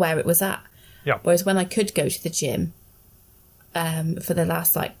where it was at. Yeah. Whereas when I could go to the gym for the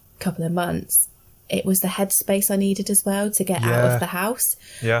last couple of months, it was the headspace I needed as well to get out of the house.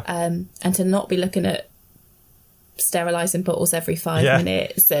 Yeah. And to not be looking at sterilising bottles every 5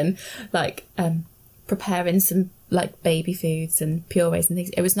 minutes and preparing some baby foods and purees and things.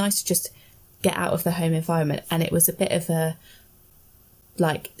 It was nice to just get out of the home environment, and it was a bit of a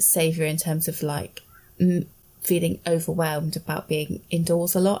saviour in terms of feeling overwhelmed about being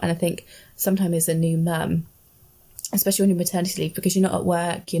indoors a lot. And I think sometimes as a new mum, especially when you're maternity leave, because you're not at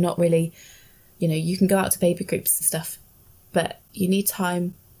work, you're not really, you can go out to baby groups and stuff, but you need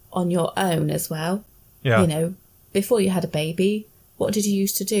time on your own as well. Yeah. Before you had a baby, what did you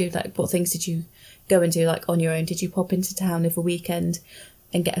used to do? What things did you go and do on your own? Did you pop into town over a weekend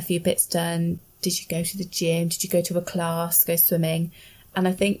and get a few bits done? Did you go to the gym? Did you go to a class, go swimming? And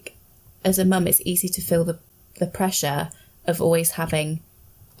I think as a mum, it's easy to feel the pressure of always having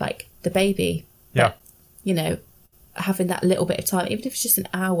the baby. Yeah. But, having that little bit of time, even if it's just an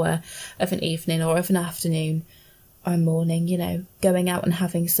hour of an evening or of an afternoon or a morning, going out and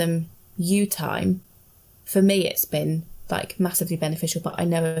having some you time. For me, it's been massively beneficial, but I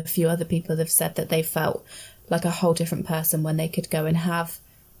know a few other people have said that they felt like a whole different person when they could go and have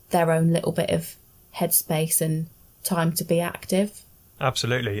their own little bit of headspace and time to be active.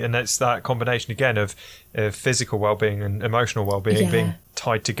 Absolutely. And it's that combination again of physical well-being and emotional well-being being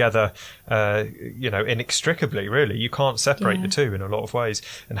tied together, inextricably, really. You can't separate the two in a lot of ways.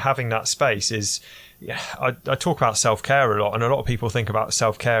 And having that space is, I talk about self-care a lot, and a lot of people think about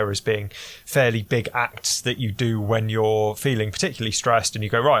self-care as being fairly big acts that you do when you're feeling particularly stressed and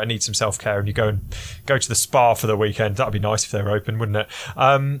you go, right, I need some self-care, and you go to the spa for the weekend. That'd be nice if they were open, wouldn't it?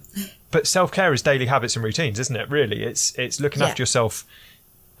 But self-care is daily habits and routines, isn't it? Really, it's looking after yourself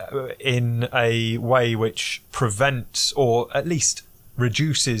in a way which prevents or at least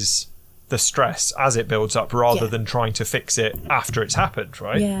reduces the stress as it builds up, rather than trying to fix it after it's happened,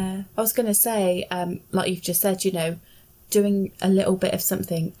 right? Yeah, I was going to say, like you've just said, doing a little bit of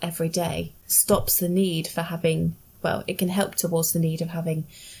something every day stops the need for having, it can help towards the need of having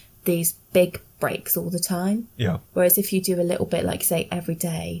these big breaks all the time. Yeah. Whereas if you do a little bit, say, every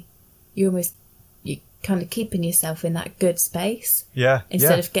day, you're kind of keeping yourself in that good space. Yeah.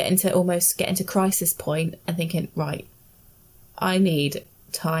 Instead of getting to crisis point and thinking, right, I need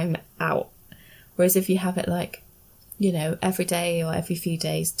time out. Whereas if you have it every day or every few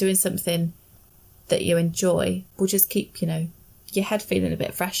days, doing something that you enjoy will just keep, your head feeling a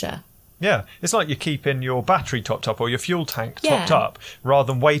bit fresher. Yeah, it's like you're keeping your battery topped up or your fuel tank topped up,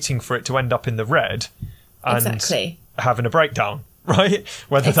 rather than waiting for it to end up in the red and having a breakdown. Right,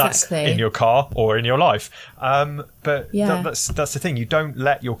 whether that's in your car or in your life, but that's the thing. You don't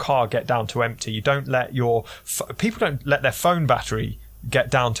let your car get down to empty. You don't let people don't let their phone battery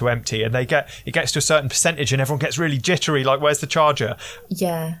get down to empty, and it gets to a certain percentage, and everyone gets really jittery. Where's the charger?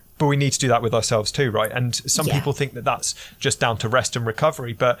 Yeah. But we need to do that with ourselves too, right? And some people think that that's just down to rest and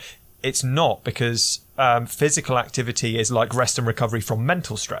recovery, but it's not, because physical activity is like rest and recovery from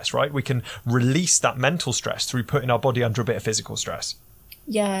mental stress, right? We can release that mental stress through putting our body under a bit of physical stress.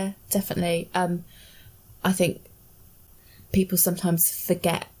 Yeah, definitely. I think people sometimes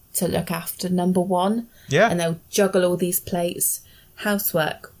forget to look after number one. Yeah. And they'll juggle all these plates,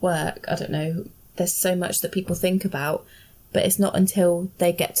 housework, work, I don't know. There's so much that people think about, but it's not until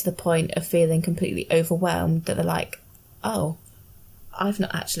they get to the point of feeling completely overwhelmed that they're like, oh, I've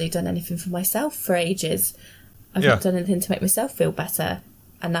not actually done anything for myself for ages. I've not done anything to make myself feel better.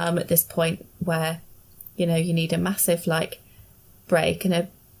 And now I'm at this point where, you know, you need a massive, like, break and a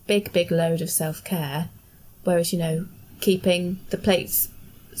big load of self-care. Whereas, you know, keeping the plates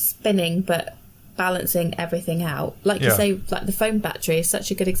spinning but balancing everything out. Like you say, like the phone battery is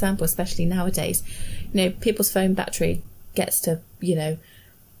such a good example, especially nowadays. You know, people's phone battery gets to, you know,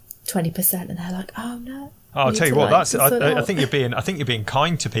 20% and they're like, oh no. I'll tell you what, I think you're being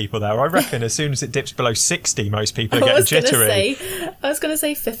kind to people there. I reckon as soon as it dips below 60, most people are getting jittery. I was going to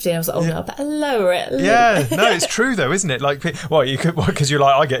say 50. I was like, oh no, I better lower it. Yeah, no, it's true though, isn't it? Like, well, you could, because you're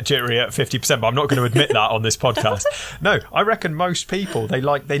like, I get jittery at 50%, but I'm not going to admit that on this podcast. No, I reckon most people they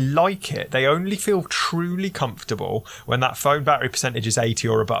like it. They only feel truly comfortable when that phone battery percentage is 80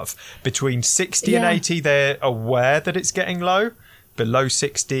 or above. Between 60 and 80, they're aware that it's getting low. Below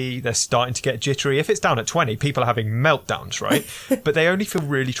 60, they're starting to get jittery. If it's down at 20, people are having meltdowns, right? But they only feel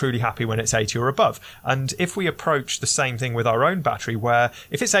really, truly happy when it's 80 or above. And if we approach the same thing with our own battery, where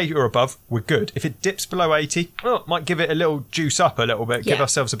if it's 80 or above, we're good. If it dips below 80, might give it a little juice up a little bit, give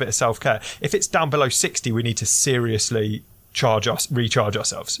ourselves a bit of self-care. If it's down below 60, we need to seriously recharge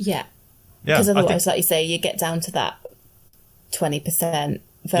ourselves. Yeah. Because otherwise, like you say, you get down to that 20%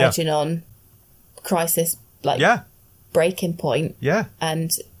 verging on crisis, breaking point. Yeah.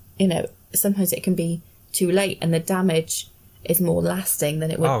 And, you know, sometimes it can be too late and the damage is more lasting than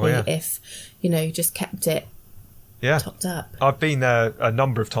it would be if, you know, you just kept it topped up. I've been there a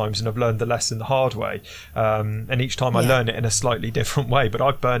number of times and I've learned the lesson the hard way. And each time I learn it in a slightly different way. But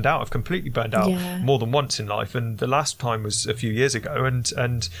I've burned out. I've completely burned out more than once in life. And the last time was a few years ago.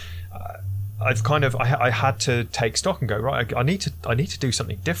 And I've kind of I had to take stock and go, right, I need to do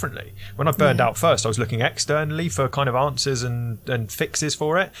something differently. When I burned out first, I was looking externally for kind of answers and fixes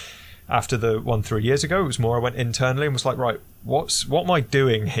for it. After the one 3 years ago, it was more I went internally and was like, right, what am I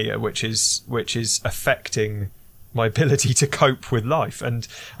doing here which is affecting my ability to cope with life? And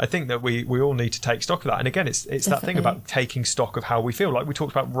I think that we all need to take stock of that. And again, it's that thing about taking stock of how we feel, like we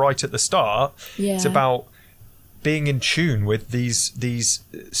talked about right at the start. It's about being in tune with these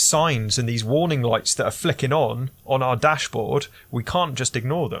signs and these warning lights that are flicking on our dashboard. We can't just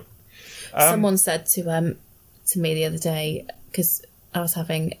ignore them. Someone said to me the other day, because I was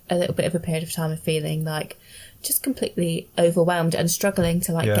having a little bit of a period of time of feeling like just completely overwhelmed and struggling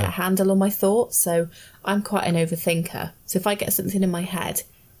to get a handle on my thoughts. So I'm quite an overthinker. So if I get something in my head,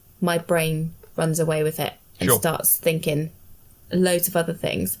 my brain runs away with it and starts thinking loads of other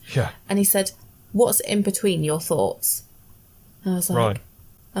things. Yeah. And he said, what's in between your thoughts? And I was like,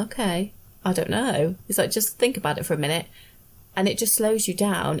 okay, I don't know. It's like, just think about it for a minute. And it just slows you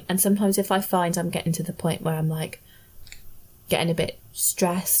down. And sometimes if I find I'm getting to the point where I'm like getting a bit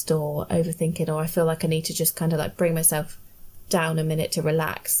stressed or overthinking, or I feel like I need to just kind of like bring myself down a minute to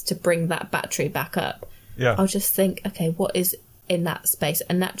relax, to bring that battery back up, I'll just think, okay, what is in that space?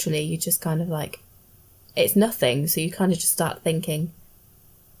 And naturally you just kind of like, it's nothing. So you kind of just start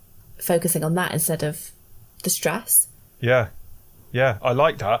focusing on that instead of the stress. Yeah, I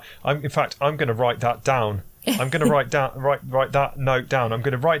like that. In fact, I'm going to write that down. I'm going to write that note down. I'm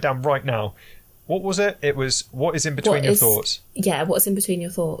going to write down right now. What was it? It was, what is in between your thoughts? Yeah, what's in between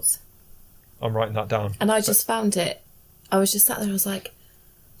your thoughts? I'm writing that down. And I just found it. I was just sat there. I was like,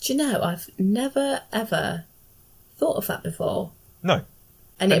 do you know, I've never ever thought of that before. No.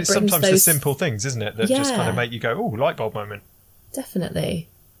 And it's sometimes the simple things, isn't it, that just kind of make you go, oh, light bulb moment. Definitely.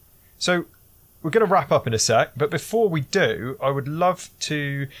 So we're going to wrap up in a sec, but before we do, I would love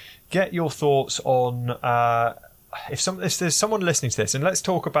to get your thoughts on if there's someone listening to this, and let's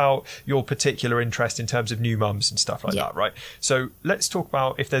talk about your particular interest in terms of new mums and stuff like that, right? So let's talk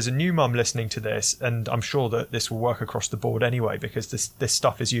about if there's a new mum listening to this, and I'm sure that this will work across the board anyway, because this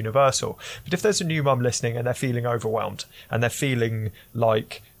stuff is universal. But if there's a new mum listening and they're feeling overwhelmed and they're feeling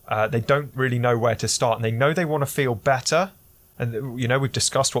like they don't really know where to start, and they know they want to feel better, and you know, we've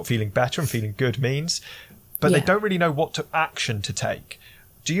discussed what feeling better and feeling good means, but they don't really know what action to take.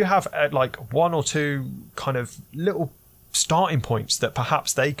 Do you have like one or two kind of little starting points that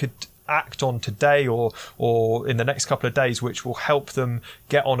perhaps they could act on today or in the next couple of days, which will help them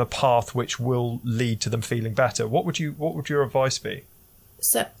get on a path which will lead to them feeling better? What would your advice be?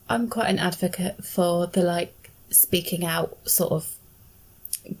 So I'm quite an advocate for the speaking out sort of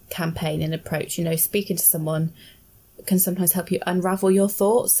campaign and approach. Speaking to someone can sometimes help you unravel your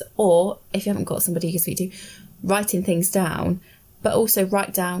thoughts, or if you haven't got somebody you can speak to, writing things down, but also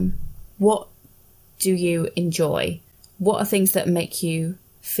write down, what do you enjoy? What are things that make you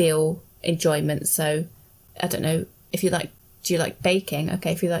feel enjoyment? So I don't know, do you like baking?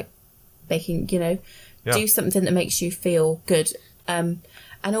 Okay, if you like baking, do something that makes you feel good. And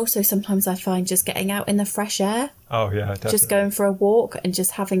also sometimes I find just getting out in the fresh air. Oh yeah, definitely. Just going for a walk and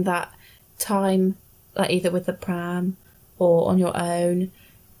just having that time, either with the pram or on your own,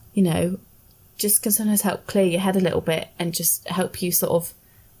 just can sometimes help clear your head a little bit and just help you sort of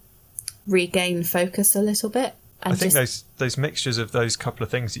regain focus a little bit. And I think those mixtures of those couple of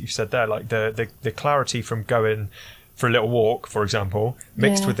things that you said there, like the clarity from going for a little walk, for example,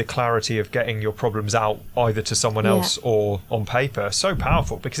 mixed with the clarity of getting your problems out either to someone else or on paper, so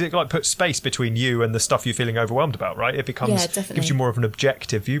powerful, because it puts space between you and the stuff you're feeling overwhelmed about, right? It gives you more of an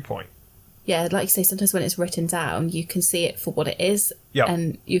objective viewpoint. Yeah, like you say, sometimes when it's written down, you can see it for what it is. Yep.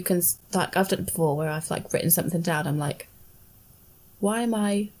 And you can, I've done it before where I've written something down. I'm like, why am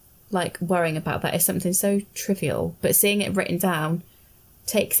I worrying about that? It's something so trivial, but seeing it written down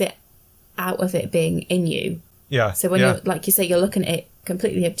takes it out of it being in you. Yeah. So when you're, like you say, you're looking at it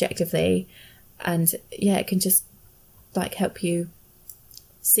completely objectively, and it can just help you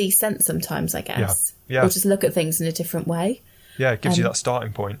see sense sometimes, I guess. Yeah. Or just look at things in a different way. Yeah, it gives you that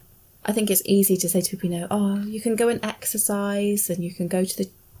starting point. I think it's easy to say to people, you can go and exercise and you can go to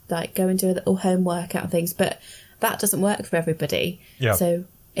go and do a little home workout and things, but that doesn't work for everybody. Yeah. So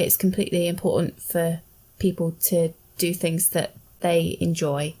it's completely important for people to do things that they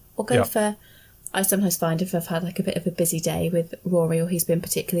enjoy, or go for. I sometimes find if I've had a bit of a busy day with Rory, or he's been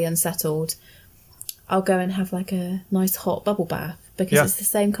particularly unsettled, I'll go and have a nice hot bubble bath, because it's the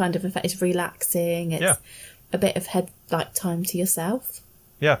same kind of effect. It's relaxing. It's a bit of time to yourself.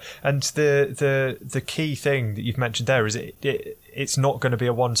 Yeah, and the key thing that you've mentioned there is it's not going to be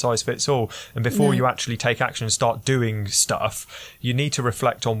a one-size-fits-all. And before you actually take action and start doing stuff, you need to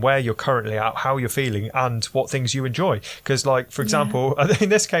reflect on where you're currently at, how you're feeling, and what things you enjoy. Because, for example, I think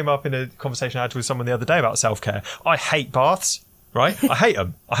this came up in a conversation I had with someone the other day about self-care. I hate baths. Right? I hate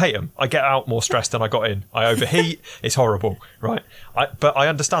them. I get out more stressed than I got in. I overheat. It's horrible. Right? But I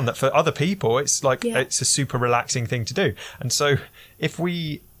understand that for other people, it's it's a super relaxing thing to do. And so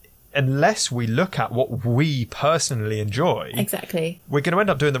unless we look at what we personally enjoy, exactly, we're going to end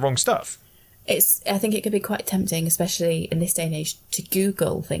up doing the wrong stuff. I think it could be quite tempting, especially in this day and age, to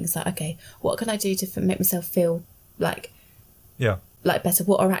Google things like, okay, what can I do to make myself feel better?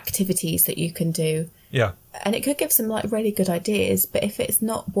 What are activities that you can do? Yeah. And it could give some really good ideas, but if it's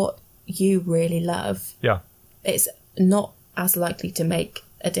not what you really love, it's not as likely to make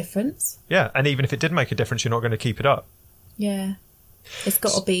a difference. Yeah, and even if it did make a difference, you're not going to keep it up. Yeah. It's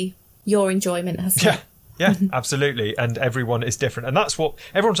got to be your enjoyment, hasn't it? Yeah, absolutely. And everyone is different. And that's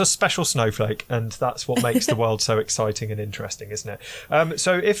everyone's a special snowflake. And that's what makes the world so exciting and interesting, isn't it?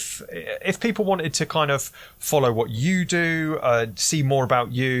 So if people wanted to kind of follow what you do, see more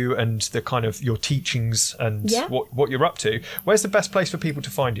about you and the kind of your teachings and what you're up to, where's the best place for people to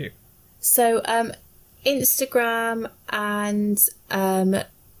find you? So Instagram and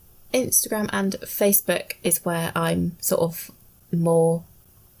Facebook is where I'm sort of more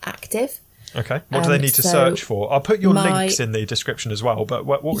active. Okay. What do they need to search for? I'll put your links in the description as well, but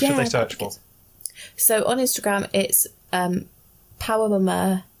what should they search for? So on Instagram, it's Power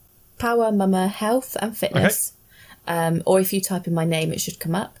Mama Health and Fitness. Okay. Or if you type in my name, it should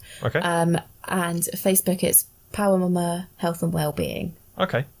come up. Okay. And Facebook, it's Power Mama Health and Wellbeing.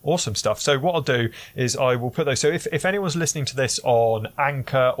 Okay, awesome stuff. So what I'll do is I will put those. So if anyone's listening to this on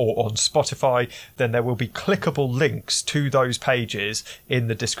Anchor or on Spotify, then there will be clickable links to those pages in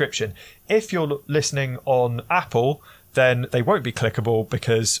the description. If you're listening on Apple, then they won't be clickable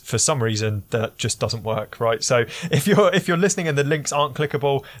because for some reason that just doesn't work, right? So if you're listening and the links aren't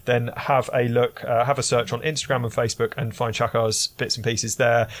clickable, then have a look, have a search on Instagram and Facebook and find Shakar's bits and pieces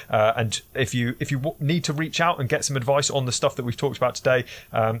there. And if you need to reach out and get some advice on the stuff that we've talked about today,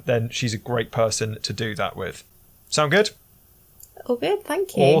 then she's a great person to do that with. Sound good? All good,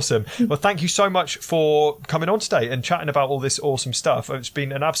 thank you. Awesome. Well, thank you so much for coming on today and chatting about all this awesome stuff. It's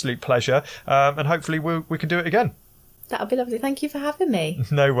been an absolute pleasure, and hopefully we can do it again. That'll be lovely. Thank you for having me.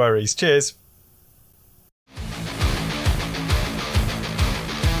 No worries. Cheers.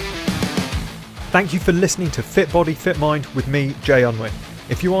 Thank you for listening to Fit Body, Fit Mind with me, Jay Unwin.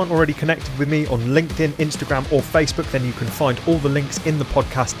 If you aren't already connected with me on LinkedIn, Instagram or Facebook, then you can find all the links in the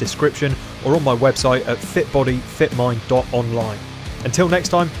podcast description or on my website at fitbodyfitmind.online. Until next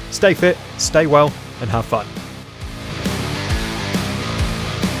time, stay fit, stay well and have fun.